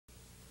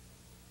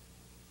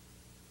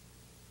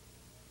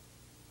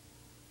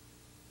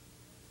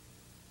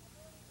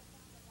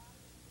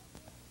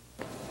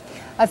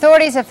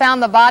Authorities have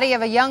found the body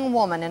of a young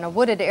woman in a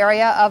wooded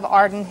area of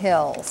Arden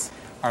Hills.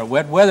 Our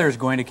wet weather is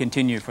going to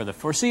continue for the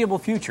foreseeable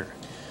future.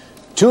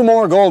 2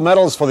 more gold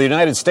medals for the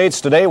United States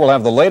today. We'll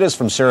have the latest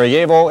from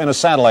Sarajevo in a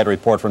satellite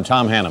report from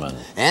Tom Hanneman.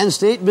 And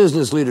state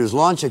business leaders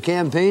launch a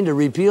campaign to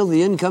repeal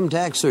the income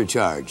tax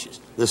surcharge.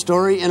 The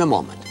story in a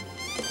moment.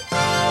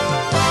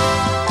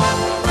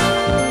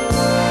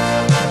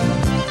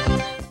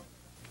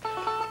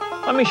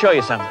 Let me show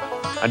you something.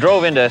 I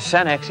drove into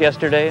Cenex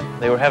yesterday.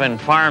 They were having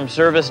farm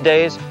service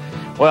days.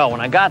 Well,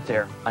 when I got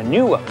there, I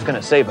knew I was going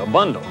to save a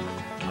bundle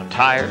on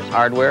tires,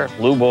 hardware,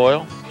 lube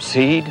oil,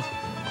 seed,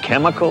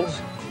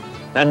 chemicals,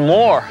 and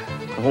more,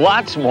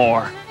 lots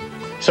more.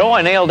 So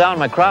I nailed down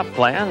my crop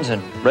plans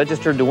and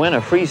registered to win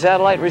a free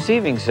satellite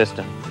receiving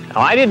system.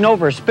 Now, I didn't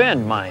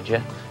overspend, mind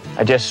you.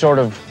 I just sort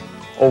of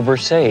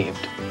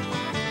oversaved.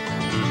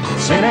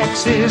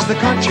 Cenex is the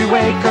country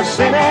way, 'cause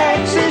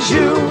Cenex is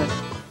you.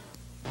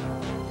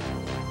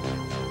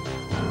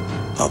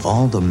 Of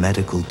all the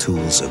medical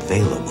tools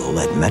available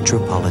at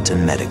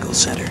Metropolitan Medical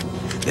Center,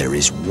 there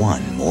is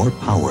one more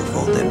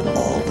powerful than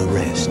all the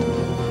rest.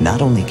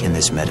 Not only can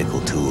this medical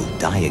tool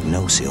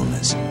diagnose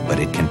illness, but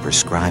it can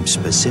prescribe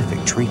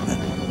specific treatment.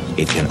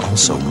 It can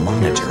also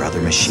monitor other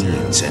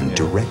machines and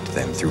direct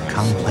them through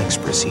complex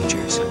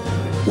procedures.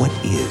 What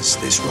is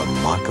this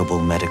remarkable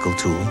medical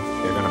tool?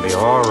 You're going to be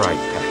all right,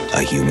 Pat.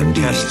 A human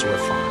being. Tests were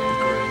fine.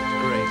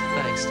 Great.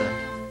 Thanks, Doc.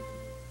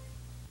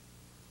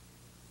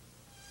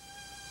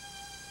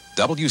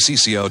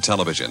 WCCO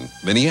Television,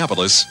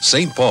 Minneapolis,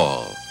 St.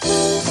 Paul.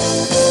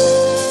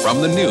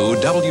 From the new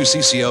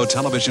WCCO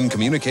Television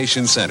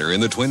Communications Center in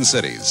the Twin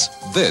Cities,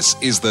 this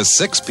is the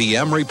 6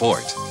 p.m.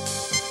 report.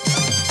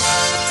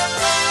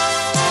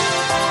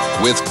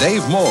 With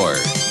Dave Moore,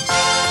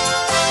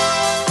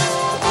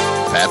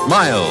 Pat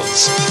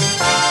Miles,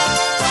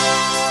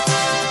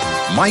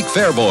 Mike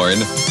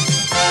Fairbourne,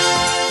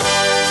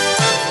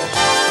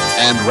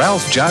 and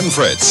Ralph Jon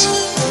Fritz.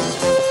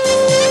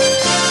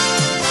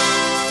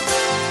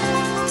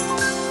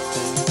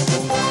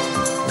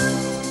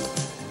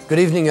 Good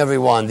evening,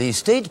 everyone. The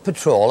State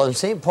Patrol and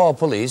St. Paul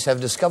Police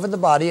have discovered the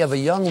body of a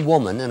young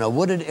woman in a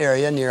wooded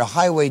area near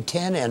Highway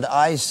 10 and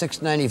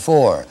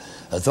I-694.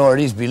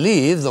 Authorities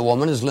believe the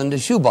woman is Linda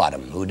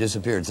Shoebottom, who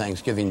disappeared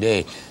Thanksgiving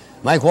Day.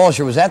 Mike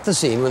Walcher was at the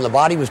scene when the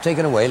body was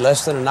taken away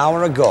less than an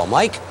hour ago.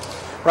 Mike?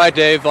 Right,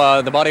 Dave.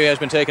 The body has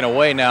been taken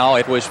away now.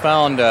 It was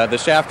found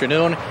this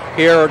afternoon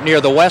here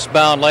near the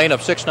westbound lane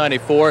of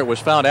 694. It was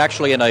found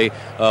actually in a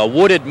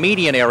wooded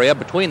median area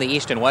between the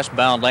east and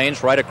westbound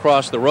lanes right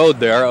across the road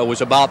there. It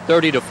was about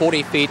 30 to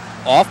 40 feet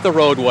off the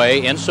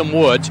roadway in some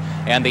woods,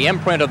 and the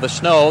imprint of the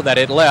snow that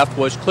it left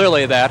was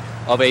clearly that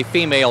of a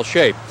female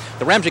shape.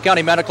 The Ramsey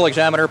County Medical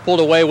Examiner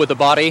pulled away with the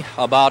body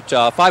about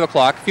 5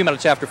 o'clock, a few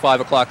minutes after 5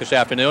 o'clock this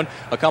afternoon,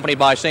 accompanied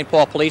by St.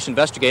 Paul Police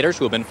investigators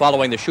who have been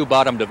following the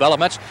Shoebottom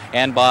developments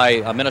and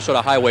by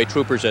Minnesota Highway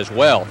troopers as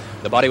well.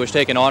 The body was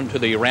taken on to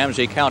the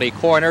Ramsey County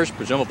coroners,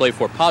 presumably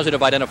for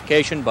positive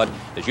identification, but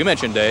as you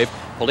mentioned, Dave,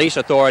 police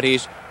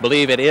authorities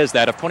believe it is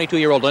that of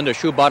 22-year-old Linda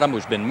Shoebottom,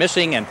 who's been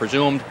missing and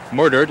presumed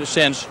murdered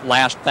since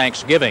last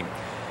Thanksgiving.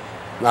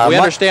 We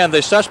understand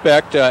the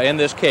suspect in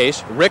this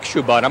case, Rick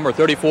Shoebottom, her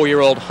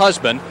 34-year-old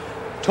husband,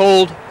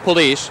 told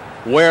police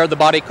where the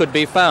body could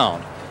be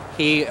found.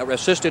 He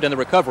assisted in the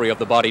recovery of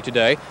the body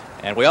today,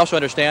 and we also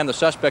understand the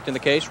suspect in the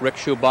case, Rick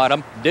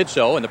Shoebottom, did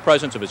so in the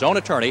presence of his own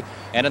attorney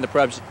and in the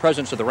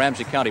presence of the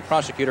Ramsey County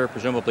prosecutor,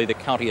 presumably the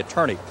county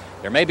attorney.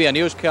 There may be a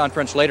news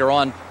conference later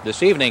on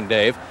this evening,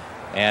 Dave,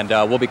 and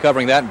we'll be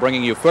covering that and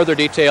bringing you further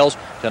details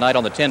tonight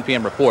on the 10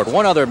 p.m. report.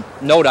 One other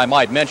note I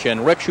might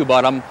mention, Rick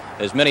Shoebottom,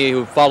 as many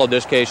who followed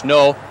this case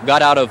know,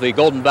 got out of the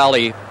Golden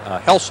Valley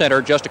Health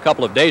Center just a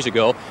couple of days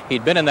ago.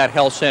 He'd been in that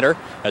health center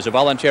as a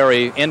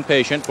voluntary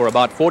inpatient for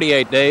about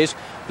 48 days.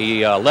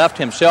 He left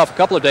himself a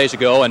couple of days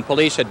ago, and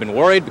police had been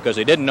worried because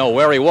they didn't know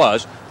where he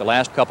was the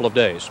last couple of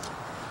days.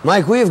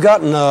 Mike, we have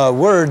gotten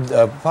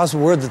a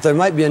possible word that there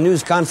might be a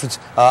news conference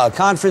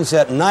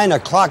at 9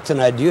 o'clock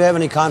tonight. Do you have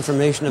any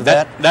confirmation of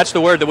that? That's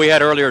the word that we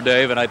had earlier,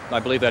 Dave, and I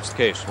believe that's the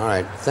case. All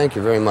right. Thank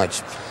you very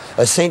much.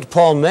 A St.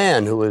 Paul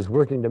man who is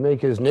working to make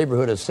his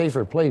neighborhood a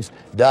safer place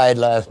died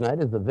last night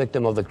as the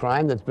victim of the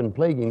crime that's been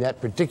plaguing that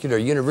particular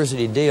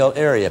University Dale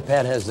area.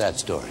 Pat has that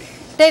story.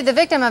 Dave, the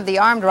victim of the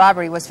armed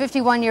robbery was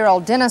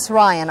 51-year-old Dennis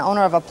Ryan,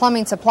 owner of a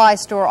plumbing supply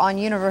store on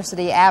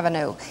University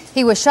Avenue.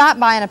 He was shot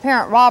by an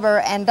apparent robber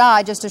and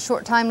died just a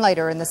short time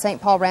later in the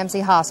St. Paul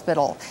Ramsey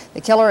Hospital.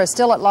 The killer is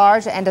still at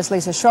large, and as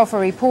Lisa Schrofer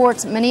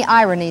reports, many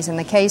ironies in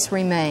the case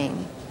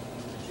remain.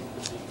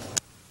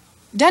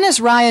 Dennis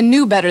Ryan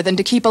knew better than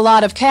to keep a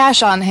lot of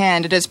cash on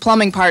hand at his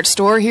plumbing parts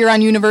store here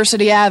on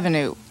University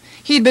Avenue.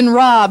 He'd been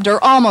robbed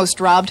or almost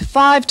robbed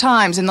 5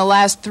 times in the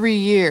last 3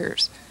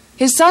 years.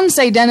 His sons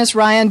say Dennis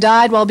Ryan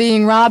died while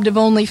being robbed of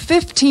only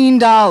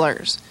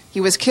 $15. He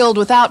was killed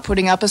without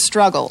putting up a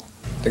struggle.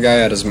 The guy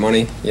had his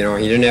money, you know,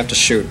 he didn't have to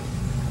shoot.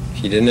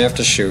 He didn't have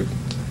to shoot.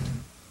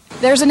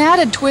 There's an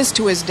added twist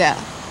to his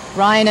death.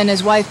 Ryan and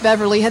his wife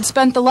Beverly had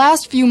spent the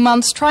last few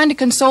months trying to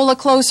console a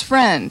close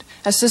friend,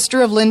 a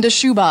sister of Linda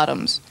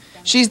Shoebottom's.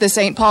 She's the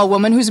St. Paul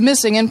woman who's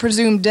missing and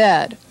presumed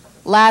dead.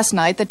 Last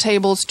night, the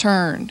tables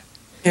turned.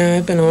 Yeah,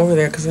 I've been over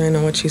there because I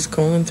know what she's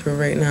going through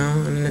right now,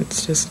 and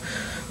it's just,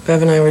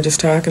 Bev and I were just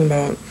talking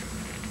about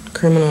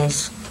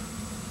criminals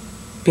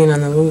being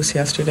on the loose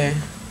yesterday,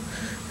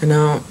 and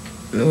now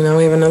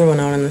we have another one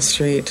out on the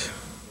street.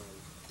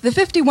 The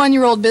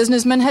 51-year-old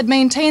businessman had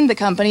maintained the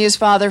company his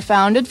father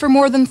founded for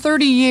more than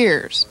 30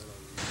 years.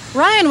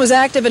 Ryan was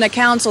active in a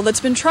council that's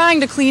been trying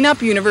to clean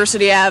up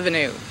University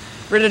Avenue,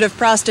 rid it of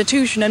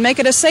prostitution and make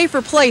it a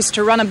safer place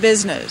to run a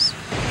business.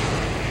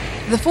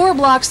 The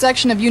 4-block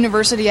section of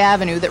University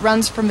Avenue that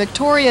runs from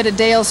Victoria to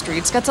Dale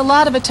Streets gets a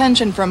lot of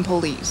attention from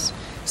police.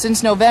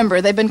 Since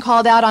November, they've been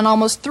called out on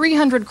almost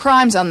 300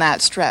 crimes on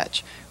that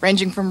stretch,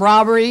 ranging from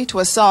robbery to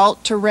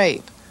assault to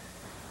rape.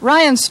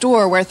 Ryan's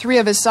store, where 3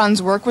 of his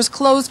sons work, was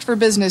closed for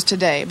business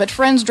today, but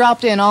friends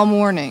dropped in all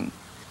morning.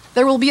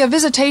 There will be a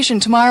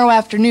visitation tomorrow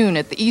afternoon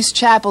at the East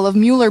Chapel of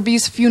Mueller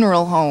Beast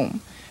Funeral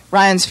Home.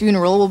 Ryan's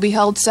funeral will be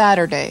held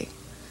Saturday.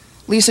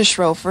 Lisa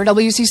Schrofer,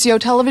 WCCO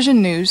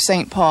Television News,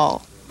 St.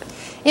 Paul.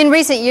 In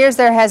recent years,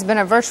 there has been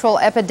a virtual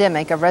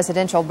epidemic of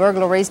residential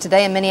burglaries.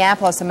 Today in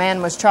Minneapolis, a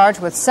man was charged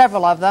with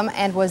several of them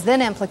and was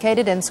then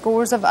implicated in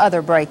scores of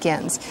other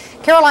break-ins.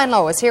 Caroline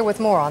Lowe is here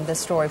with more on this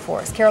story for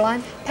us.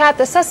 Caroline? Pat,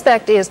 the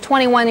suspect is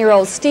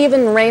 21-year-old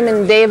Stephen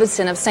Raymond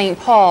Davidson of St.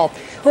 Paul,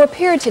 who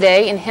appeared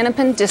today in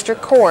Hennepin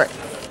District Court.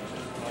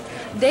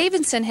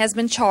 Davidson has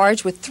been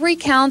charged with 3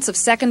 counts of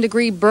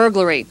second-degree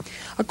burglary.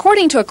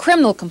 According to a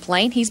criminal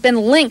complaint, he's been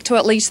linked to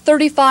at least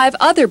 35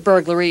 other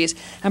burglaries,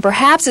 and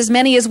perhaps as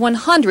many as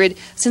 100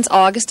 since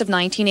August of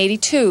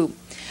 1982.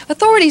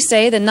 Authorities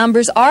say the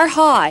numbers are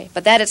high,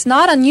 but that it's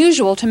not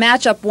unusual to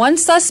match up one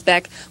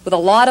suspect with a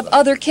lot of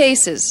other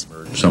cases.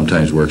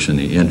 Sometimes works in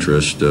the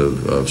interest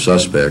of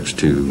suspects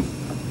to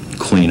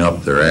clean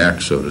up their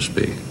act, so to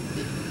speak,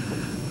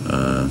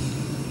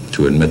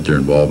 to admit their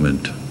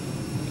involvement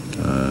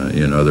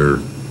in other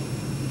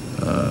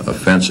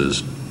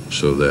offenses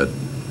so that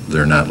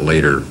they're not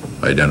later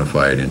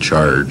identified and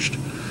charged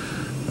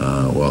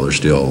while they're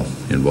still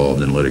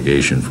involved in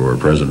litigation for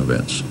present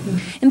events.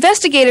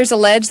 Investigators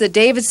allege that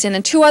Davidson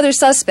and 2 other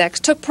suspects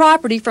took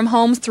property from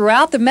homes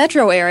throughout the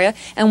metro area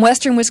and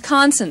western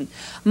Wisconsin.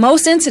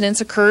 Most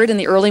incidents occurred in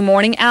the early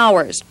morning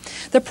hours.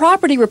 The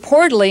property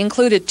reportedly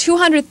included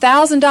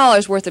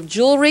 $200,000 worth of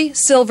jewelry,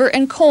 silver,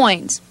 and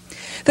coins.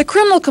 The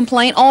criminal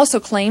complaint also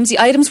claims the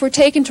items were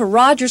taken to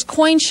Rogers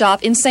Coin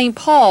Shop in St.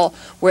 Paul,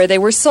 where they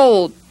were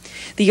sold.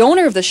 The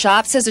owner of the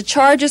shop says the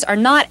charges are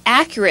not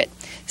accurate,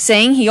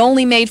 saying he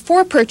only made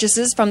 4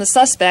 purchases from the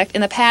suspect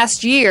in the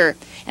past year,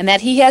 and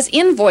that he has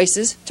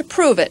invoices to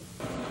prove it.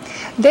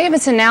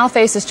 Davidson now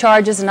faces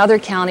charges in other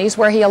counties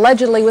where he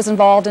allegedly was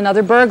involved in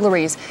other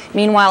burglaries.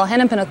 Meanwhile,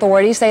 Hennepin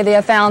authorities say they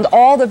have found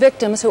all the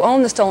victims who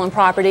own the stolen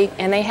property,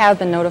 and they have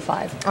been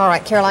notified. All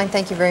right, Caroline,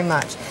 thank you very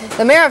much.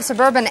 The mayor of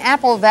suburban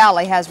Apple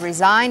Valley has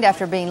resigned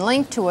after being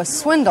linked to a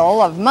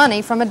swindle of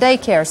money from a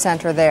daycare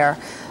center there.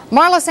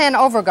 Marla San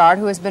Overgaard,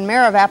 who has been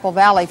mayor of Apple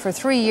Valley for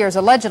 3 years,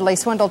 allegedly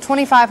swindled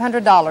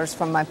 $2,500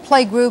 from a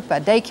playgroup, a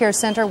daycare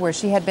center where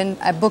she had been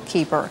a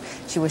bookkeeper.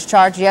 She was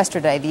charged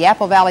yesterday. The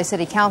Apple Valley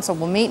City Council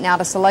will meet now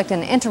to select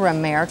an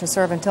interim mayor to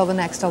serve until the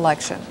next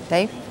election.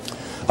 Dave?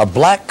 A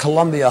black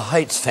Columbia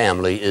Heights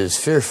family is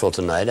fearful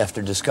tonight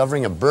after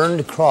discovering a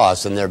burned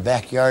cross in their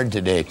backyard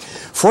today.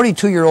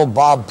 42-year-old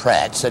Bob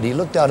Pratt said he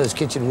looked out his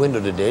kitchen window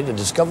today to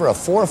discover a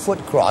 4-foot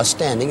cross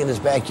standing in his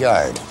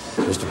backyard.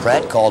 Mr.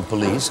 Pratt called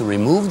police, who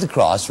removed the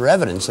cross for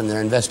evidence in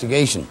their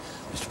investigation.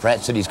 Mr. Pratt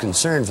said he's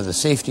concerned for the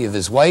safety of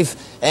his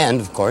wife and,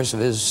 of course,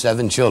 of his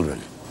 7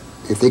 children.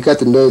 If they got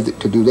the nerve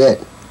to do that,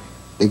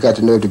 they got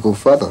the nerve to go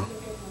further.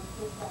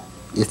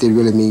 If they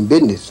really mean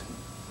business.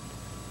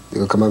 They're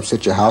going to come up and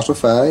set your house on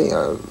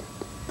fire.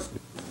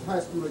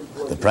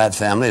 The Pratt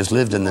family has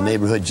lived in the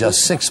neighborhood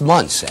just 6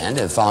 months and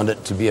have found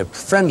it to be a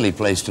friendly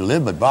place to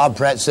live, but Bob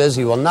Pratt says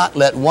he will not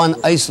let one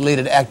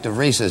isolated act of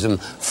racism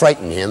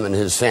frighten him and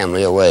his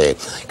family away.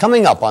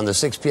 Coming up on the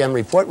 6 p.m.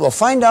 report, we'll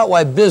find out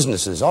why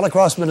businesses all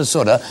across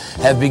Minnesota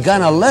have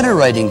begun a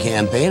letter-writing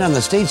campaign on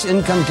the state's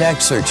income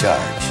tax surcharge.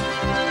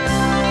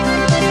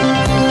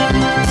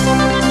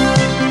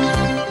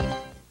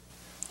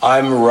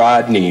 I'm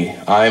Rodney.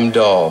 I'm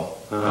dull.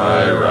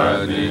 Hi,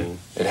 Rodney.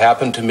 It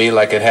happened to me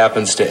like it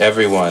happens to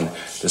everyone.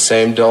 The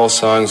same dull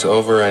songs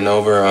over and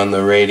over on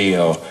the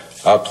radio.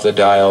 Up the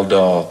dial,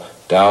 dull.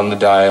 Down the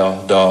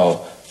dial,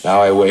 dull.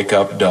 Now I wake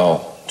up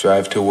dull.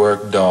 Drive to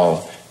work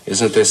dull.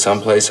 Isn't there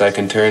someplace I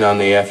can turn on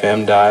the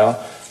FM dial?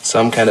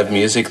 Some kind of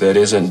music that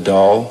isn't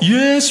dull?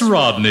 Yes,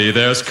 Rodney,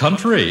 there's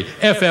country.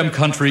 FM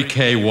Country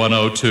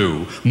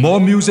K102. More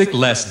music,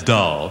 less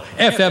dull.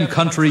 FM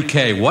Country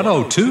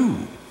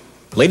K102.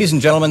 Ladies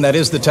and gentlemen, that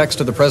is the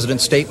text of the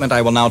President's statement.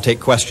 I will now take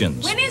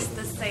questions. When is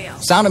the sale?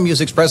 Sound of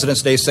Music's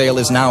President's Day sale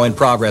is now in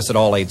progress at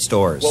all 8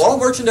 stores. Will all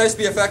merchandise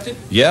be affected?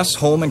 Yes,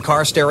 home and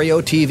car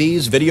stereo,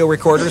 TVs, video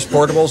recorders,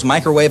 portables,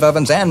 microwave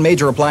ovens, and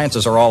major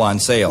appliances are all on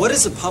sale. What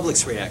is the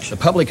public's reaction?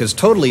 The public is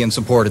totally in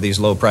support of these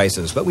low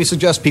prices, but we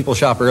suggest people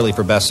shop early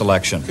for best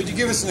selection. Could you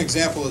give us an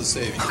example of the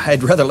savings?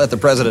 I'd rather let the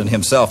President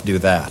himself do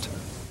that.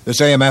 This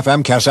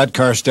AM/FM cassette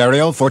car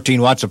stereo,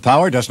 14 watts of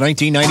power, just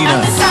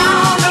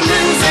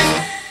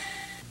 $19.99.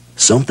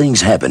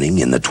 Something's happening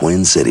in the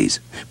Twin Cities.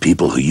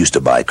 People who used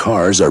to buy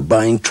cars are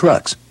buying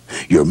trucks.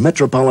 Your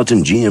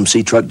Metropolitan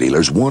GMC truck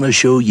dealers want to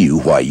show you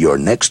why your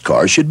next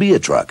car should be a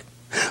truck.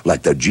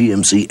 Like the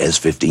GMC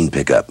S15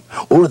 pickup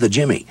or the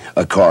Jimmy,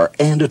 a car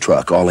and a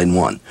truck all in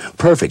one.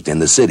 Perfect in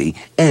the city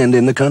and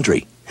in the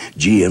country.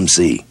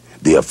 GMC,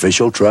 the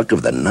official truck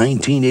of the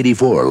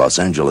 1984 Los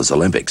Angeles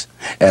Olympics,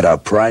 at a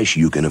price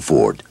you can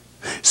afford.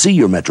 See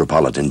your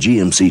Metropolitan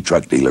GMC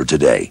truck dealer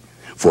today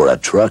for a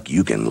truck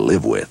you can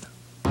live with.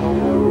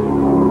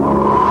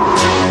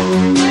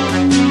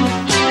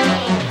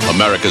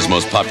 America's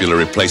most popular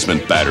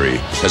replacement battery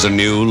has a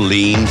new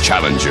lean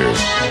challenger.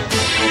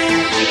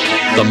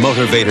 The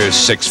Motivator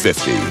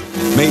 650.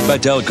 Made by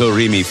Delco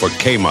Remy for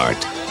Kmart,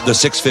 the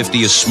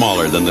 650 is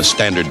smaller than the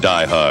standard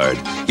Die-Hard,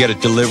 yet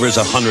it delivers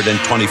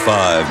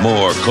 125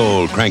 more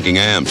cold cranking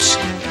amps.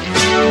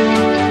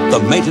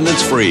 The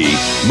maintenance-free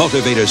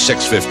Motivator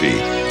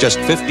 650, just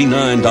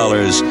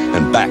 $59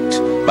 and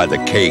backed by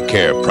the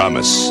K-Care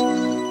promise.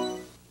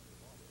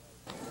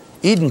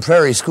 Eden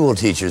Prairie school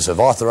teachers have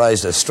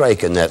authorized a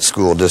strike in that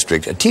school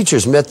district.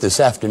 Teachers met this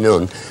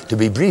afternoon to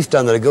be briefed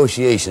on the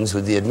negotiations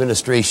with the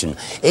administration.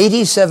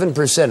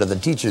 87% of the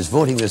teachers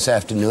voting this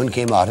afternoon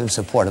came out in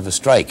support of a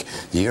strike.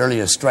 The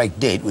earliest strike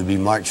date would be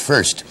March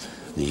 1st.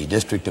 The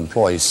district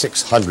employs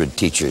 600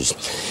 teachers.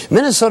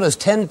 Minnesota's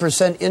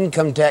 10%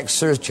 income tax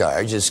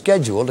surcharge is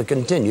scheduled to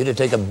continue to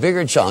take a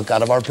bigger chunk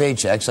out of our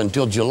paychecks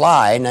until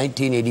July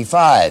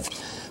 1985.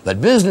 But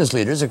business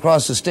leaders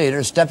across the state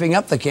are stepping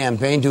up the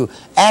campaign to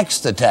axe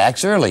the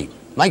tax early.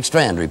 Mike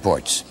Strand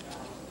reports.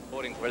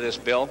 Voting for this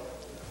bill.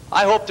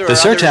 I hope the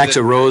surtax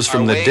arose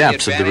from the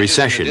depths of the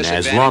recession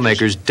as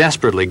lawmakers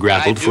desperately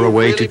grappled for a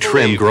way to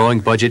trim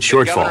growing budget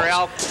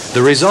shortfalls.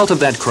 The result of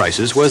that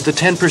crisis was the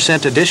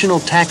 10% additional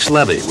tax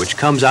levy, which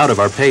comes out of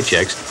our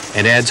paychecks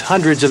and adds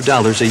hundreds of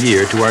dollars a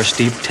year to our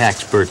steep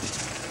tax burden.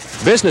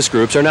 Business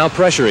groups are now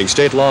pressuring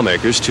state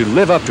lawmakers to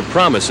live up to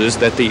promises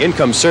that the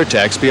income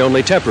surtax be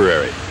only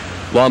temporary.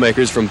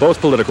 Lawmakers from both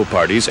political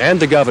parties and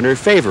the governor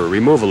favor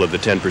removal of the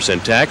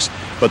 10% tax,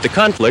 but the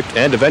conflict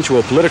and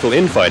eventual political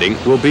infighting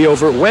will be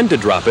over when to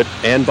drop it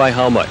and by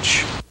how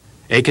much.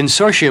 A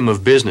consortium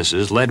of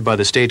businesses led by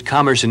the State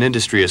Commerce and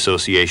Industry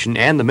Association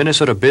and the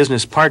Minnesota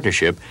Business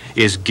Partnership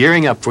is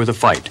gearing up for the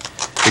fight.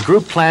 The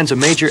group plans a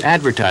major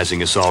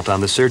advertising assault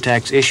on the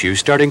surtax issue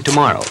starting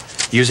tomorrow,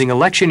 using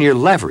election year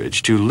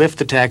leverage to lift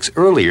the tax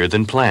earlier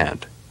than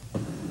planned.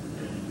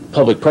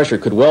 Public pressure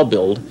could well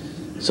build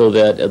so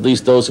that at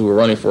least those who are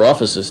running for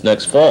office this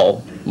next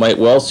fall might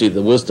well see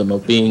the wisdom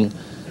of being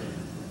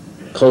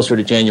closer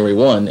to January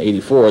 1,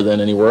 84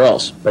 than anywhere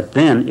else. But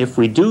then, if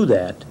we do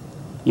that,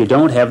 you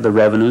don't have the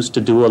revenues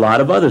to do a lot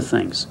of other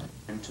things.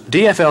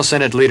 DFL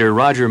Senate Leader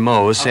Roger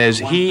Moe says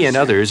he and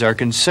others are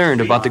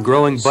concerned about the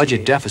growing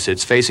budget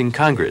deficits facing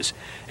Congress.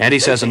 And he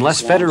says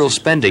unless federal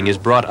spending is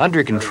brought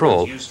under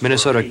control,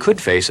 Minnesota could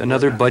face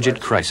another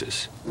budget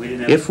crisis.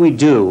 If we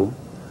do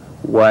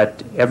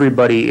what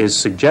everybody is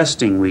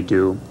suggesting we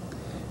do,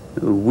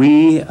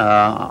 we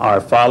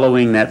are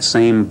following that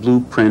same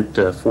blueprint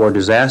for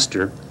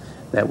disaster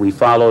that we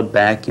followed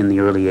back in the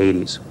early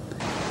 80s.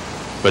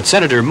 But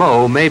Senator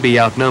Moe may be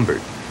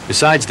outnumbered.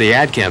 Besides the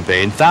ad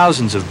campaign,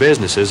 thousands of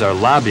businesses are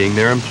lobbying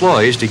their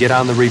employees to get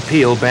on the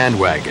repeal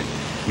bandwagon.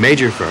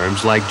 Major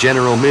firms like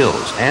General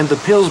Mills and the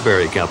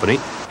Pillsbury Company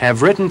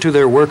have written to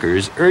their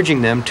workers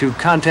urging them to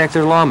contact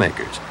their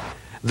lawmakers.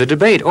 The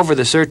debate over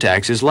the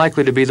surtax is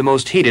likely to be the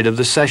most heated of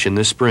the session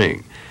this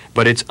spring,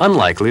 but it's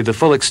unlikely the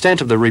full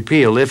extent of the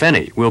repeal, if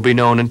any, will be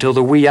known until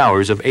the wee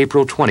hours of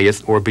April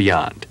 20th or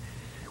beyond.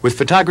 With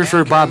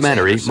photographer Bob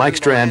Mannery, Mike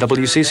Strand,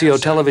 WCCO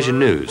Television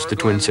News, the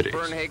Twin Cities.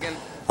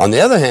 On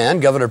the other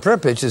hand, Governor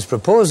Perpich is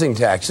proposing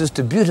taxes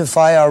to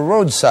beautify our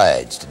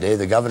roadsides. Today,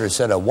 the governor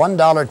said a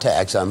 $1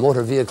 tax on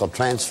motor vehicle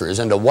transfers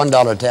and a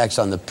 $1 tax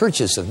on the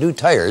purchase of new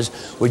tires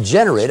would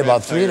generate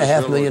about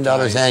 $3.5 million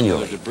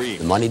annually.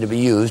 The money to be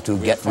used to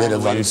get rid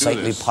of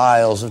unsightly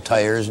piles of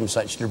tires and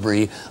such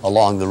debris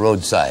along the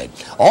roadside.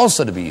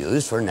 Also to be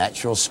used for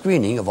natural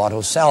screening of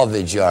auto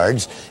salvage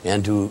yards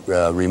and to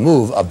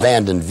remove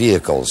abandoned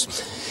vehicles.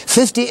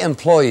 50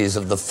 employees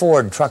of the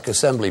Ford truck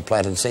assembly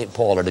plant in St.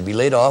 Paul are to be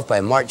laid off by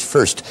March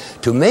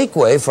 1st to make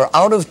way for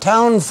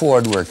out-of-town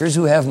Ford workers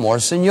who have more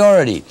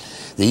seniority.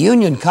 The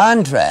union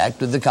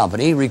contract with the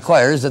company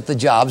requires that the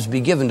jobs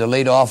be given to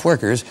laid-off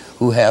workers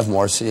who have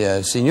more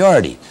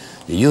seniority.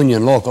 The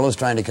union local is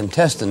trying to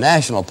contest the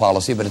national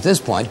policy, but at this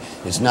point,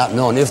 it's not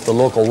known if the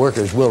local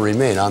workers will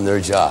remain on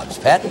their jobs.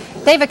 Pat?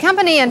 Dave, a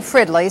company in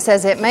Fridley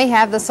says it may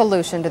have the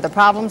solution to the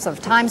problems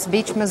of Times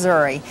Beach,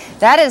 Missouri.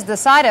 That is the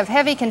site of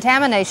heavy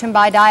contamination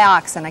by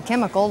dioxin, a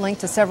chemical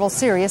linked to several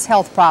serious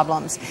health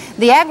problems.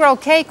 The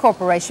Agro-K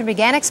Corporation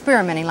began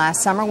experimenting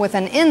last summer with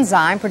an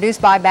enzyme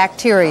produced by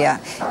bacteria.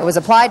 It was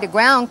applied applied to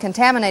ground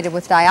contaminated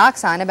with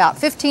dioxin about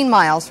 15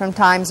 miles from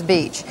Times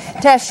Beach.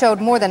 Tests showed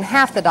more than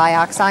half the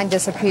dioxin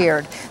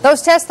disappeared.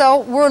 Those tests, though,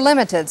 were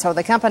limited, so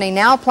the company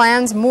now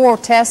plans more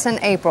tests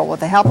in April with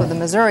the help of the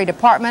Missouri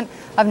Department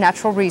of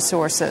Natural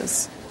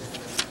Resources.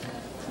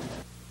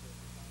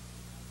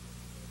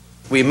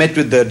 We met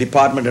with the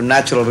Department of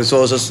Natural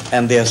Resources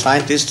and their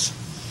scientists,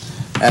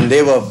 and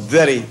they were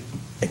very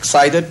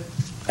excited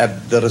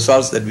at the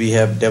results that we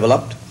have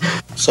developed.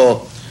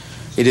 So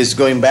it is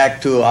going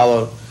back to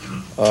our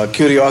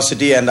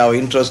curiosity and our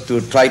interest to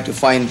try to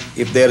find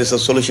if there is a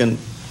solution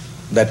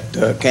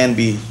that can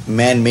be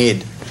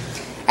man-made.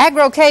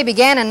 Agro-K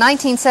began in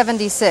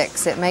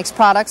 1976. It makes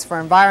products for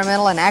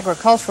environmental and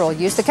agricultural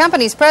use. The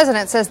company's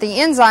president says the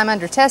enzyme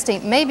under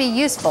testing may be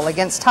useful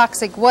against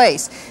toxic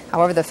waste.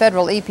 However, the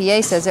federal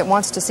EPA says it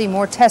wants to see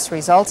more test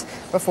results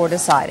before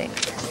deciding.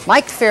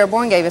 Mike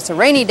Fairbourne gave us a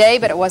rainy day,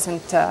 but it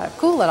wasn't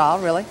cool at all,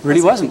 really.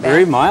 Really wasn't.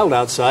 Very mild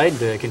outside,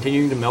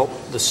 continuing to melt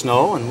the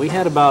snow, and we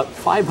had about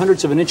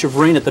 0.05 of an inch of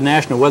rain at the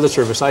National Weather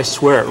Service. I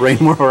swear it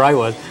rained more where I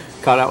was.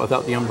 Caught out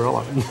without the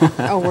umbrella.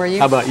 Oh, were you?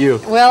 How about you?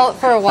 Well,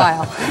 for a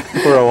while.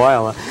 For a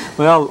while.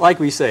 Well, like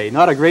we say,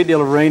 not a great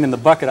deal of rain in the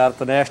bucket out at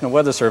the National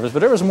Weather Service, but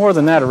there was more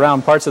than that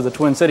around parts of the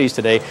Twin Cities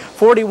today.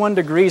 41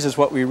 degrees is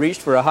what we reached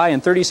for a high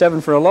and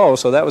 37 for a low,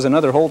 so that was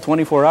another whole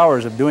 24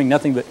 hours of doing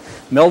nothing but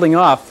melting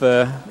off,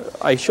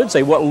 I should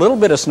say, what little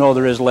bit of snow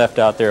there is left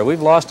out there.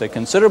 We've lost a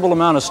considerable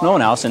amount of snow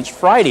now since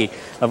Friday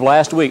of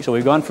last week, so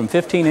we've gone from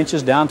 15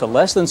 inches down to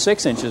less than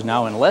 6 inches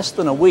now in less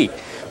than a week.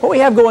 What we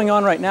have going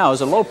on right now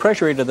is a low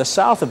pressure area to the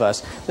south of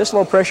us. This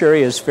low pressure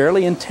area is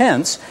fairly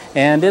intense,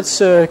 and it's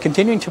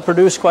continuing to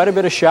produce quite a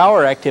bit of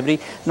shower activity.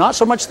 Not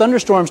so much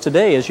thunderstorms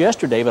today as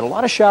yesterday, but a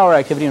lot of shower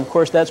activity, and of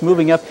course that's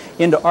moving up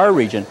into our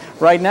region.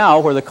 Right now,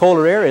 where the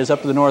colder air is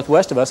up to the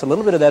northwest of us, a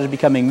little bit of that is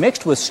becoming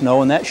mixed with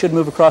snow, and that should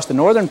move across the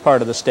northern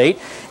part of the state.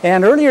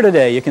 And earlier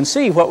today, you can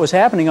see what was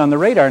happening on the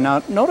radar.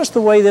 Now, notice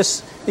the way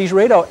these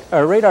radar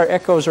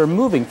echoes are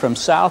moving from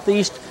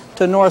southeast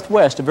to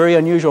northwest, a very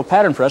unusual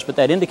pattern for us, but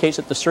that indicates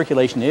that the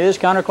circulation is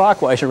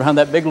counterclockwise around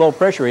that big low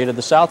pressure area to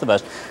the south of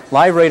us.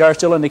 Live radar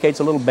still indicates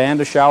a little band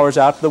of showers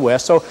out to the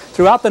west, so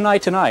throughout the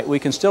night tonight we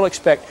can still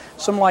expect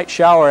some light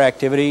shower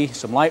activity,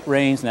 some light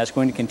rains, and that's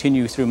going to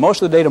continue through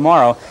most of the day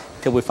tomorrow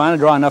until we finally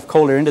draw enough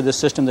cold air into the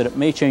system that it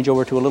may change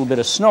over to a little bit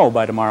of snow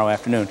by tomorrow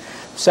afternoon.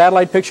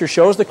 Satellite picture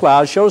shows the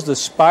clouds, shows the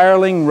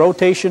spiraling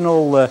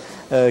rotational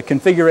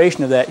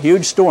configuration of that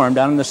huge storm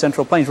down in the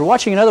Central Plains. We're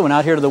watching another one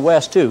out here to the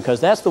west too, because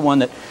that's the one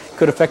that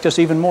could affect us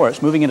even more.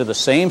 It's moving into the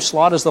same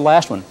slot as the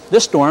last one.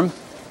 This storm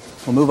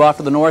will move off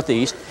to the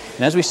northeast,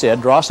 and as we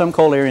said, draw some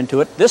cold air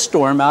into it. This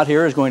storm out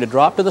here is going to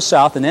drop to the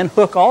south and then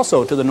hook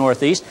also to the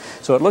northeast,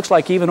 so it looks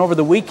like even over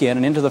the weekend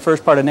and into the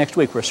first part of next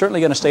week, we're certainly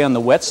going to stay on the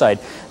wet side.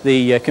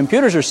 The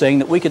computers are saying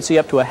that we could see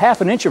up to a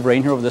 ½ inch of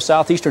rain here over the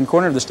southeastern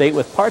corner of the state,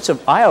 with parts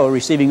of Iowa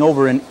receiving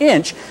over an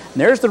inch.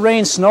 And there's the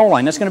rain snow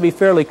line. That's going to be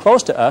fairly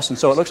close to us, and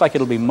so it looks like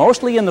it'll be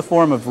mostly in the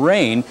form of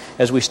rain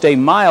as we stay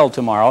mild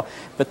tomorrow,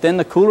 but then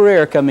the cooler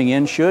air coming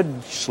in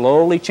should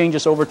slowly change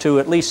us over to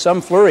at least some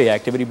flurry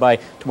activity by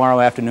tomorrow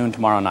afternoon,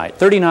 tomorrow night.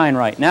 39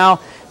 right now,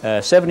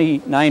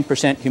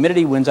 79%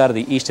 humidity, winds out of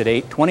the east at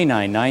 8,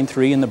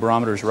 29.93, and the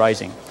barometer's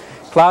rising.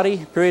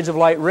 Cloudy, periods of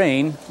light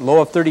rain,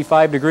 low of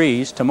 35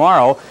 degrees.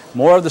 Tomorrow,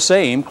 more of the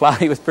same,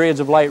 cloudy with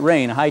periods of light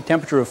rain, a high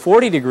temperature of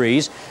 40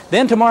 degrees.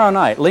 Then tomorrow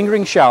night,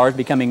 lingering showers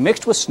becoming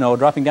mixed with snow,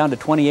 dropping down to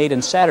 28,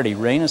 and Saturday,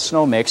 rain and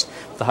snow mixed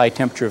with a high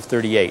temperature of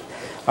 38.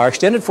 Our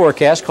extended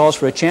forecast calls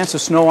for a chance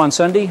of snow on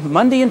Sunday,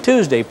 Monday and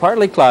Tuesday,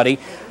 partly cloudy,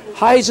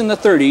 highs in the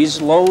 30s,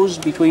 lows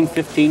between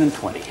 15 and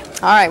 20.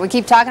 All right, we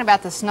keep talking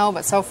about the snow,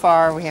 but so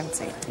far we haven't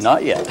seen it.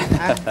 Not yet.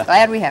 I'm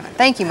glad we haven't.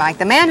 Thank you, Mike.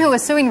 The man who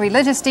was suing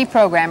religious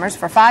deprogrammers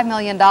for $5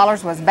 million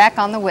was back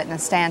on the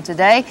witness stand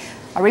today.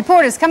 A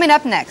report is coming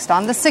up next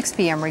on the 6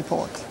 p.m.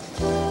 report.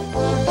 Here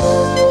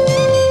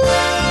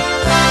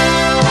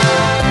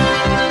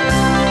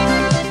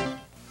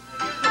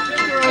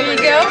you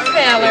go,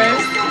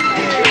 fellers.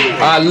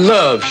 I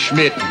love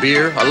Schmidt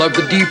Beer. I love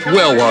the deep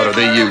well water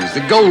they use,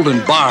 the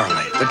golden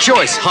barley, the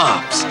choice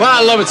hops. Well,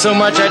 I love it so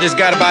much I just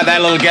got to buy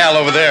that little gal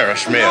over there,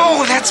 Schmidt.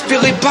 Oh, that's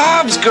Billy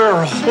Bob's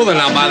girl. Well, then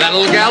I'll buy that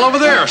little gal over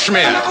there,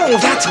 Schmidt. Oh,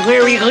 that's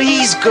Larry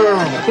Lee's girl.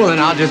 Well, then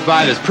I'll just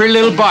buy this pretty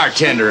little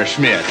bartender,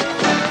 Schmidt.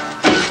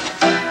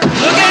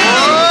 Look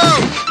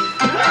out!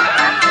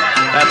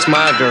 That's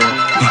my girl.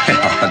 Well,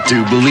 I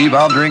do believe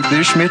I'll drink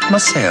this Schmidt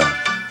myself.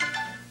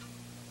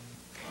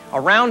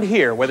 Around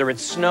here, whether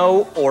it's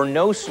snow or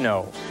no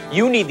snow,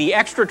 you need the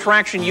extra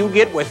traction you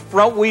get with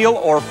front wheel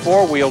or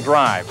four-wheel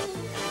drive.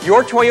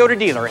 Your Toyota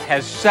dealer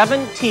has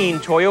 17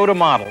 Toyota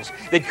models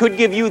that could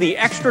give you the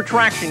extra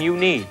traction you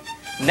need.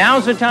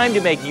 Now's the time to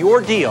make your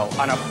deal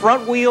on a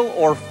front wheel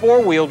or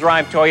four-wheel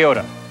drive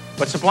Toyota.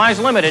 But supplies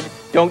limited,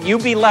 don't you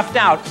be left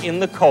out in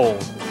the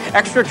cold.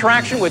 Extra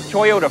traction with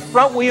Toyota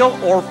front wheel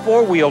or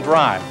four-wheel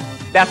drive.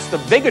 That's the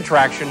big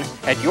attraction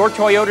at your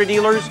Toyota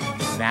dealers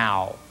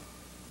now.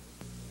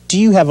 Do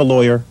you have a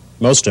lawyer?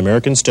 Most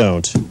Americans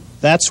don't.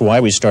 That's why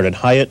we started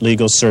Hyatt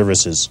Legal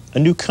Services, a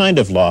new kind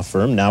of law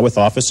firm now with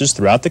offices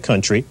throughout the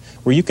country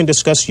where you can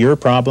discuss your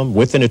problem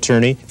with an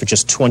attorney for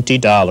just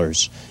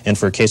 $20. And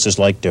for cases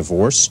like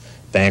divorce,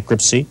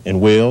 bankruptcy,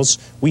 and wills,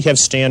 we have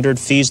standard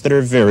fees that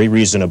are very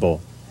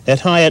reasonable.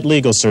 At Hyatt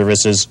Legal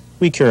Services,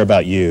 we care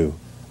about you.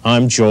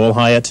 I'm Joel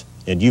Hyatt,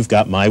 and you've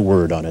got my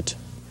word on it.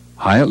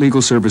 Hyatt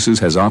Legal Services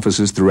has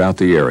offices throughout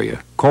the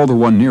area. Call the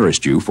one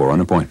nearest you for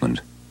an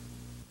appointment.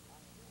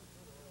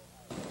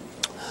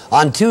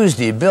 On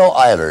Tuesday, Bill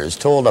Aylers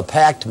told a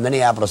packed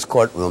Minneapolis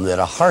courtroom that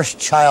a harsh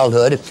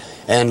childhood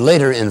and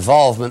later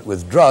involvement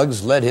with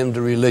drugs led him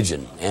to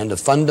religion and a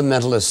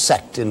fundamentalist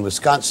sect in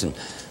Wisconsin.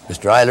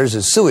 Mr. Aylers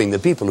is suing the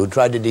people who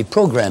tried to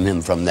deprogram him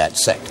from that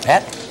sect.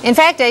 Pat? In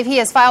fact, Dave, he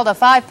has filed a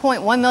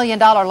 $5.1 million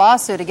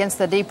lawsuit against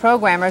the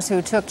deprogrammers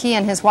who took he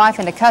and his wife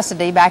into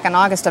custody back in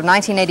August of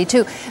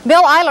 1982.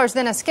 Bill Aylers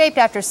then escaped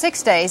after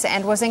 6 days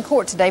and was in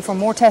court today for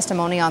more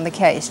testimony on the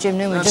case. Jim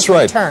Newman just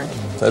returned.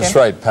 That's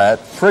right, Pat.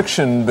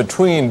 Friction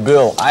between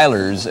Bill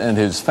Aylers and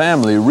his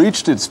family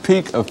reached its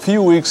peak a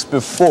few weeks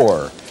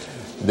before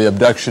the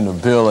abduction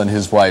of Bill and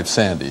his wife,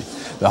 Sandy.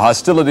 The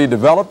hostility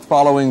developed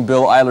following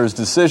Bill Aylers'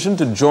 decision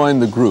to join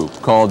the group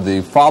called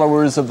the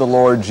Followers of the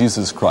Lord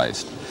Jesus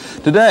Christ.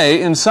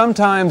 Today, in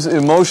sometimes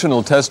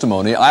emotional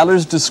testimony,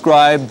 Aylers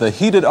described the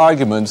heated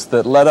arguments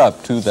that led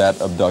up to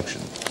that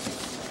abduction.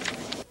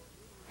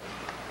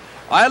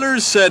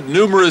 Aylers said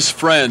numerous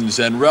friends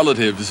and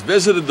relatives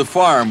visited the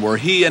farm where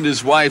he and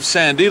his wife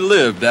Sandy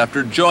lived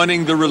after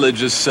joining the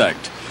religious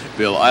sect.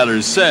 Bill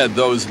Aylers said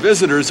those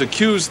visitors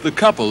accused the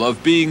couple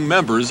of being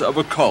members of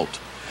a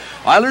cult.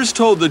 Aylers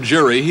told the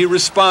jury he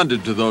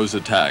responded to those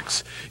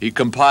attacks. He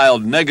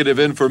compiled negative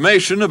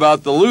information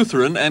about the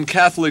Lutheran and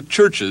Catholic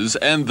churches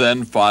and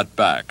then fought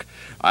back.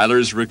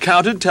 Aylers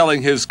recounted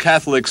telling his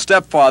Catholic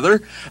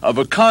stepfather of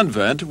a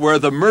convent where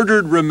the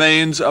murdered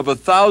remains of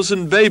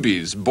 1,000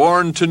 babies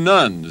born to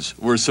nuns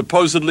were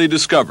supposedly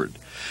discovered.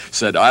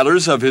 Said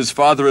Aylers of his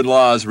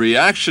father-in-law's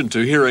reaction to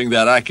hearing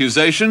that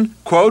accusation,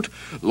 quote,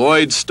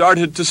 "Lloyd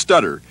started to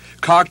stutter,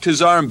 cocked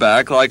his arm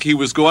back like he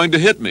was going to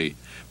hit me.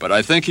 But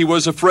I think he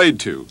was afraid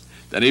to.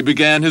 Then he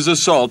began his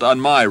assault on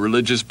my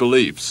religious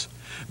beliefs."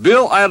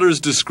 Bill Aylers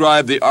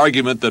described the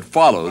argument that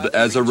followed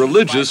as a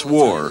religious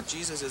war.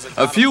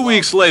 A few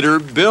weeks later,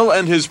 Bill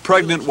and his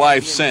pregnant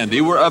wife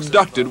Sandy were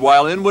abducted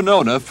while in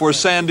Winona for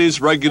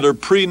Sandy's regular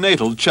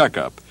prenatal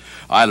checkup.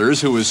 Aylers,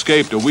 who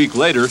escaped a week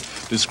later,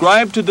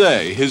 described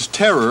today his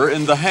terror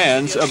in the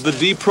hands of the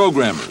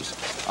deprogrammers.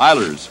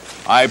 Aylers,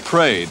 "I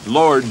prayed,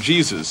 Lord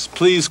Jesus,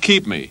 please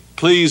keep me.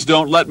 Please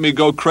don't let me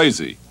go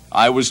crazy.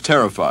 I was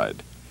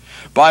terrified."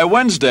 By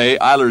Wednesday,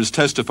 Aylers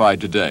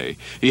testified today,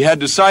 he had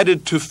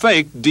decided to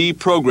fake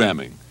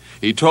deprogramming.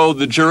 He told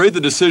the jury the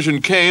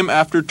decision came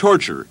after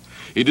torture.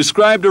 He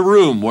described a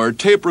room where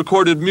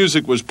tape-recorded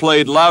music was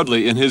played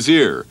loudly in his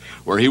ear,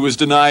 where he was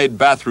denied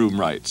bathroom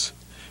rights.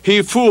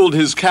 He fooled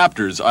his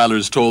captors,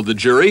 Aylers told the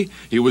jury.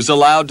 He was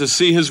allowed to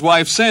see his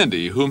wife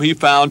Sandy, whom he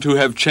found to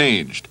have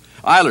changed.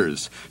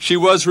 Aylers, "She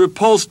was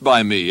repulsed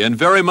by me and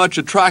very much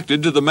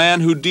attracted to the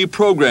man who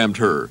deprogrammed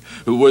her,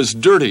 who was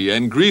dirty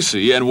and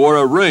greasy and wore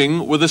a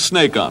ring with a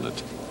snake on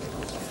it."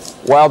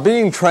 While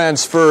being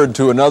transferred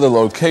to another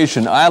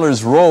location,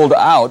 Aylers rolled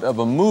out of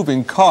a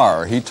moving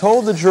car. He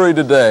told the jury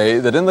today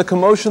that in the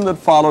commotion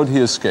that followed, he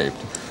escaped.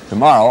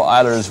 Tomorrow,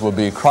 Aylers will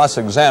be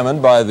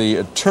cross-examined by the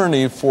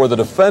attorney for the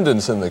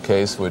defendants in the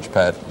case, which,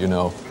 Pat, you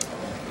know,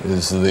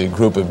 is the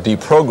group of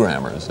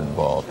deprogrammers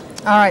involved.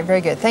 All right, very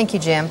good. Thank you,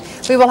 Jim.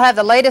 We will have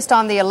the latest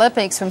on the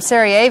Olympics from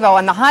Sarajevo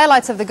and the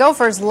highlights of the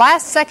Gophers'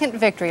 last-second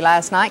victory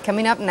last night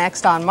coming up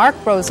next on Mark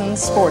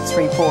Rosen's Sports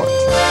Report.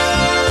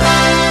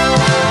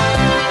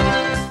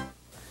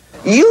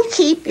 You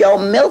keep your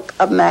milk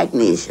of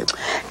magnesium,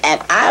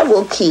 and I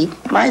will keep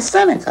my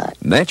Senecot.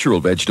 Natural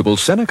vegetable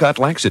Senecot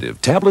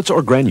laxative, tablets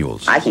or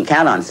granules. I can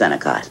count on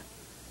Senecot.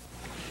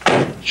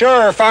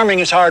 Sure, farming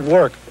is hard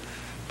work,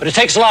 but it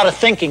takes a lot of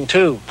thinking,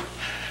 too.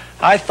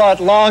 I thought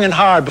long and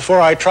hard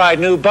before I tried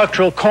new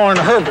Buctril corn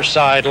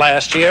herbicide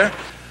last year.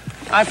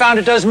 I found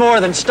it does more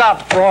than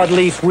stop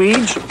broadleaf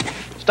weeds.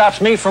 It stops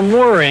me from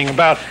worrying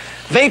about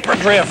vapor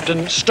drift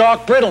and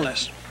stalk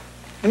brittleness.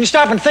 When you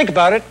stop and think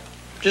about it,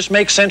 it just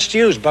makes sense to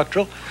use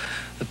Buctril,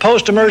 the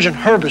post-emergent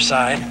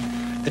herbicide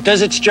that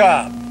does its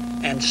job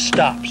and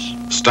stops.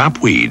 Stop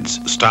weeds,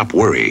 stop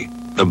worry.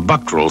 The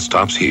Buctril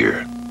stops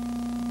here.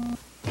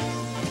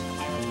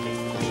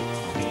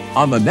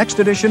 On the next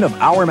edition of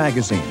Our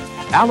Magazine,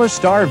 Alice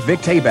star Vic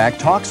Tayback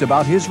talks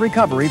about his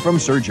recovery from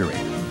surgery.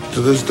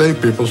 To this day,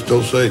 people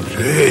still say,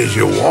 "Geez,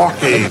 you're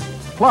walking."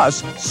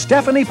 Plus,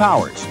 Stephanie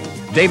Powers,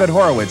 David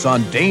Horowitz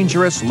on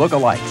dangerous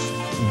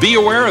lookalikes. Be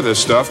aware of this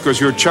stuff because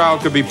your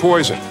child could be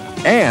poisoned.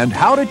 And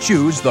how to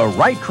choose the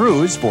right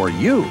cruise for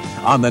you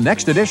on the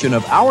next edition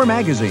of Our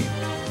Magazine.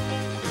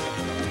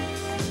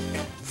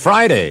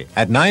 Friday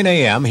at 9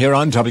 a.m. here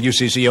on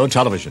WCCO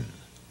Television.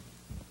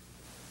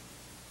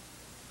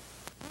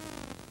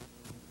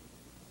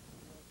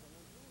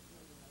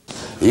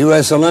 The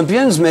U.S.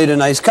 Olympians made a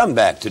nice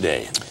comeback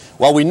today.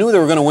 Well, we knew they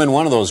were going to win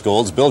one of those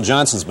golds. Bill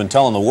Johnson's been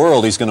telling the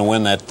world he's going to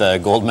win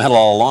that gold medal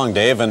all along,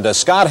 Dave. And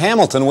Scott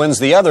Hamilton wins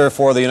the other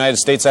for the United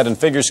States out in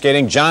figure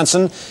skating.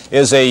 Johnson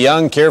is a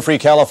young, carefree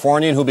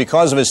Californian who,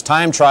 because of his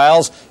time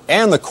trials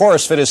and the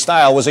course fit his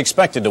style, was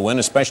expected to win,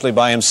 especially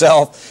by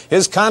himself.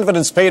 His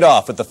confidence paid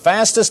off at the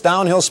fastest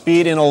downhill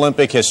speed in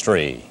Olympic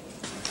history.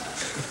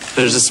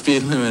 There's a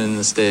speed limit in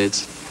the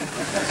States.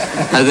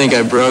 I think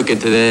I broke it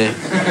today.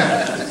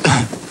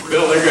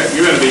 Bill, you're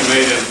going to be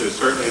made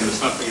certainly into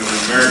something of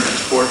an American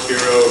sports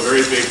hero, a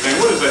very big thing.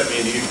 What does that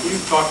mean? Can you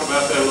talk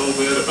about that a little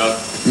bit? About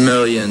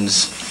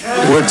millions.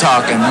 We're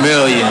talking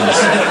millions.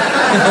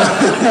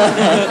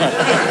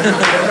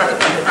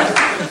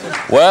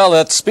 Well,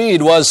 that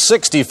speed was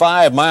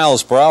 65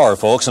 miles per hour,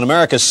 folks. And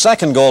America's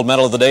second gold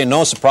medal of the day,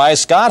 no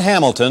surprise. Scott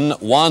Hamilton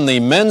won the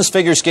men's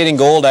figure skating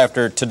gold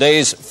after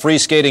today's free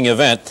skating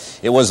event.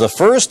 It was the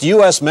first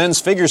U.S. men's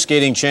figure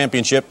skating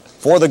championship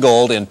for the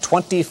gold in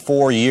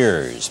 24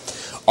 years.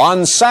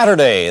 On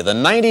Saturday, the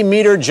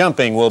 90-meter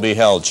jumping will be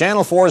held.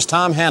 Channel 4's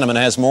Tom Hanneman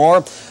has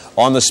more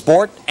on the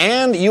sport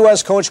and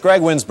U.S. coach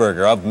Greg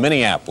Winsberger of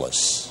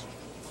Minneapolis.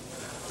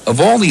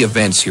 Of all the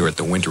events here at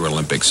the Winter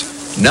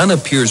Olympics, none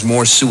appears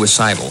more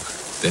suicidal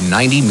than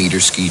 90-meter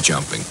ski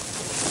jumping.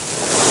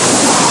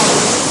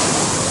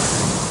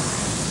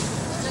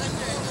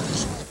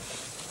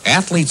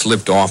 Athletes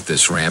lift off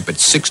this ramp at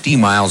 60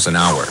 miles an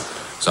hour,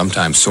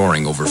 sometimes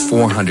soaring over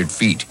 400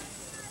 feet.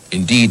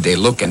 Indeed, they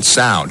look and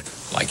sound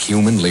like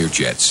human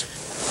Learjets.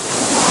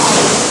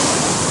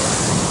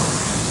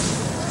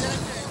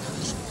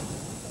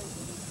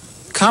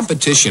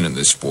 Competition in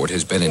this sport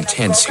has been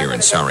intense here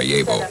in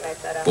Sarajevo,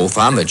 both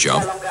on the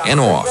jump and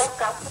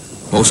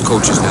off. Most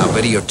coaches now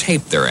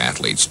videotape their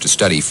athletes to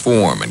study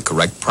form and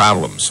correct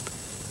problems.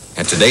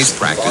 At today's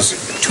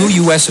practice, 2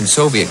 U.S. and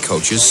Soviet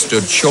coaches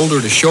stood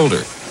shoulder to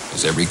shoulder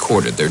as they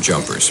recorded their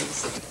jumpers.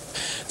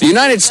 The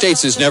United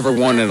States has never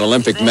won an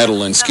Olympic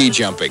medal in ski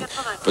jumping,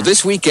 but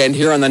this weekend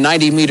here on the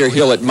 90-meter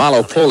hill at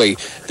Malopoli,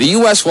 the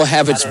U.S. will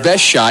have its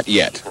best shot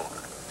yet.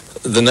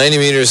 The 90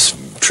 meters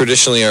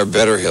traditionally are a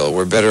better hill.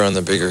 We're better on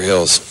the bigger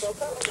hills.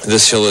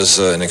 This hill is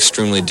an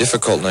extremely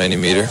difficult 90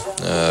 meter,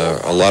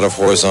 a lot of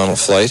horizontal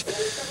flight,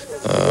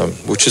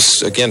 which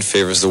is, again,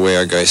 favors the way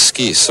our guys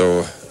ski.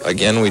 So,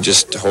 again, we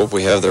just hope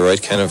we have the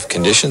right kind of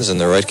conditions and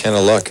the right kind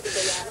of luck.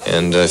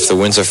 And if the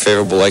winds are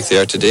favorable like they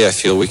are today, I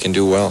feel we can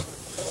do well.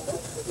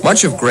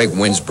 Much of Greg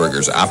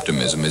Winsberger's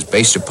optimism is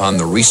based upon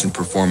the recent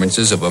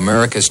performances of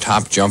America's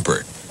top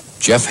jumper,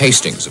 Jeff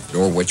Hastings of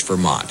Norwich,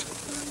 Vermont.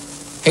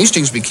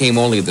 Hastings became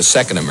only the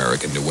second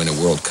American to win a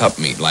World Cup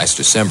meet last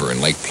December in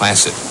Lake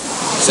Placid.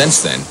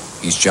 Since then,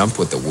 he's jumped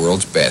with the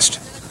world's best.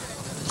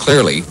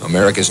 Clearly,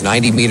 America's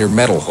 90-meter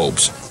medal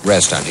hopes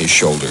rest on his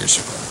shoulders.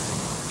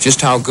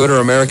 Just how good are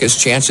America's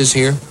chances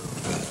here?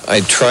 I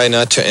try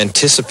not to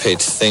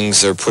anticipate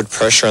things or put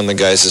pressure on the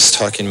guys that's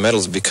talking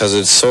medals because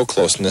it's so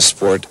close in this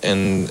sport,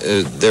 and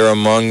they're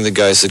among the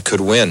guys that could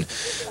win.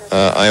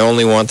 I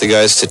only want the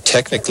guys to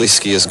technically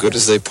ski as good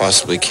as they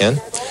possibly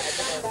can,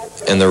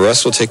 and the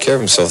rest will take care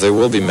of themselves. They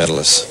will be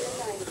medalists.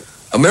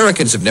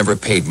 Americans have never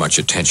paid much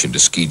attention to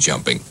ski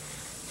jumping,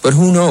 but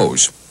who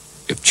knows?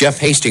 If Jeff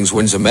Hastings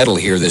wins a medal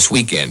here this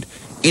weekend,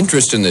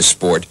 interest in this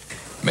sport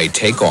may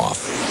take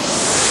off.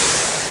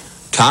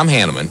 Tom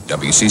Hanneman,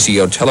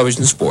 WCCO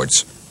Television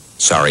Sports,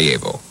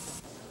 Sarajevo.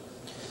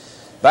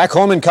 Back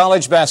home in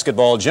college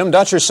basketball, Jim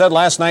Dutcher said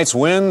last night's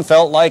win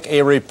felt like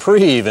a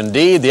reprieve.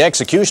 Indeed, the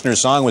Executioner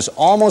song was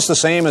almost the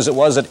same as it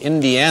was at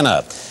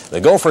Indiana.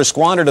 The Gophers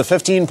squandered a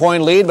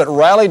 15-point lead, but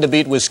rallied to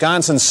beat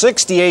Wisconsin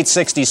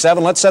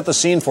 68-67. Let's set the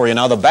scene for you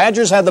now. The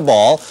Badgers had the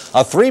ball,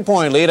 a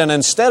 3-point lead, and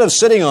instead of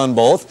sitting on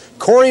both,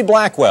 Corey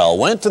Blackwell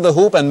went to the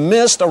hoop and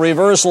missed a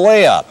reverse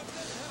layup.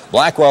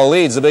 Blackwell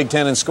leads the Big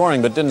Ten in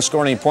scoring, but didn't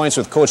score any points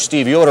with Coach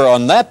Steve Yoder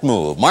on that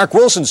move. Mark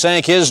Wilson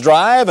sank his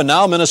drive, and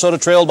now Minnesota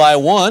trailed by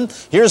 1.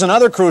 Here's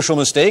another crucial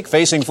mistake.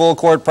 Facing full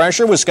court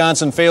pressure,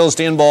 Wisconsin fails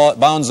to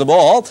inbounds the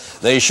ball.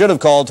 They should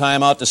have called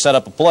timeout to set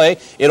up a play.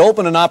 It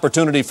opened an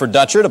opportunity for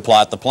Dutcher to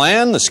plot the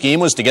plan. The scheme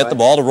was to get the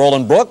ball to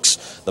Roland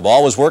Brooks. The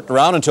ball was worked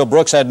around until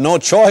Brooks had no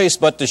choice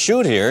but to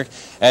shoot here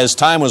as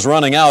time was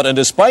running out. And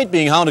despite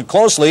being hounded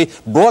closely,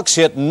 Brooks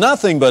hit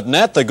nothing but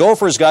net. The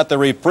Gophers got the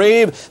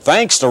reprieve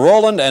thanks to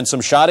Roland and some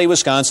shoddy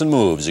Wisconsin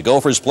moves. The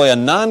Gophers play a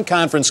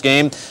non-conference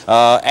game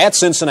at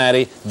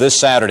Cincinnati this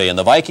Saturday. And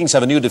the Vikings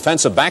have a new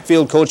defensive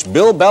backfield coach.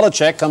 Bill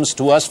Belichick comes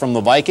to us from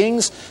the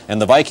Vikings. And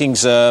the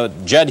Vikings,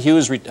 Jed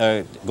Hughes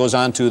goes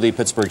on to the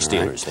Pittsburgh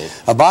Steelers.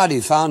 Right. A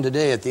body found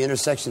today at the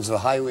intersections of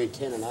Highway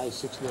 10 and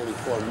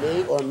I-694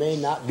 may or may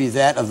not be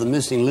that of the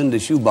missing Linda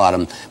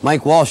Shoebottom.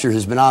 Mike Walcher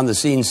has been on the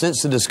scene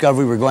since the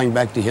discovery. We're going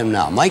back to him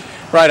now. Mike?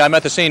 Right, I'm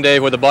at the scene,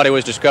 Dave, where the body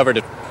was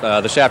discovered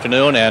this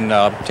afternoon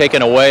and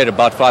taken away at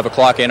about 5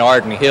 o'clock in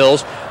Arden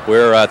Hills.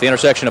 We're at the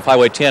intersection of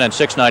Highway 10 and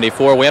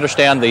 694. We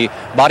understand the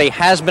body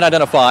has been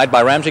identified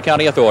by Ramsey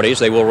County authorities.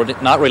 They will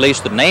not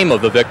release the name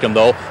of the victim,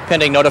 though,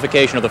 pending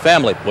notification of the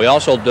family. We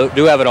also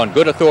do have it on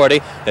good authority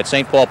that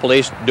St. Paul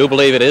police do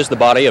believe it is the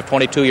body of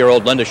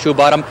 22-year-old Linda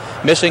Shoebottom,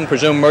 missing,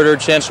 presumed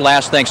murdered since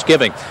last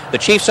Thanksgiving. The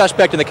chief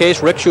suspect in the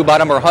case, Rick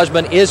Shoebottom, her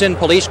husband, is in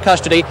police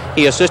custody.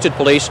 He assisted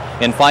police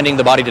in finding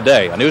the body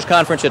today. A news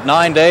conference at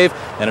 9, Dave,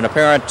 and an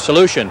apparent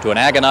solution to an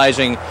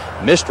agonizing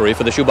mystery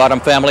for the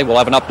Shoebottom family. We'll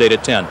have an update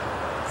at 10.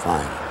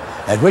 Fine.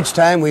 At which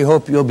time we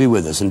hope you'll be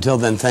with us. Until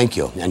then, thank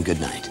you and good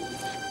night.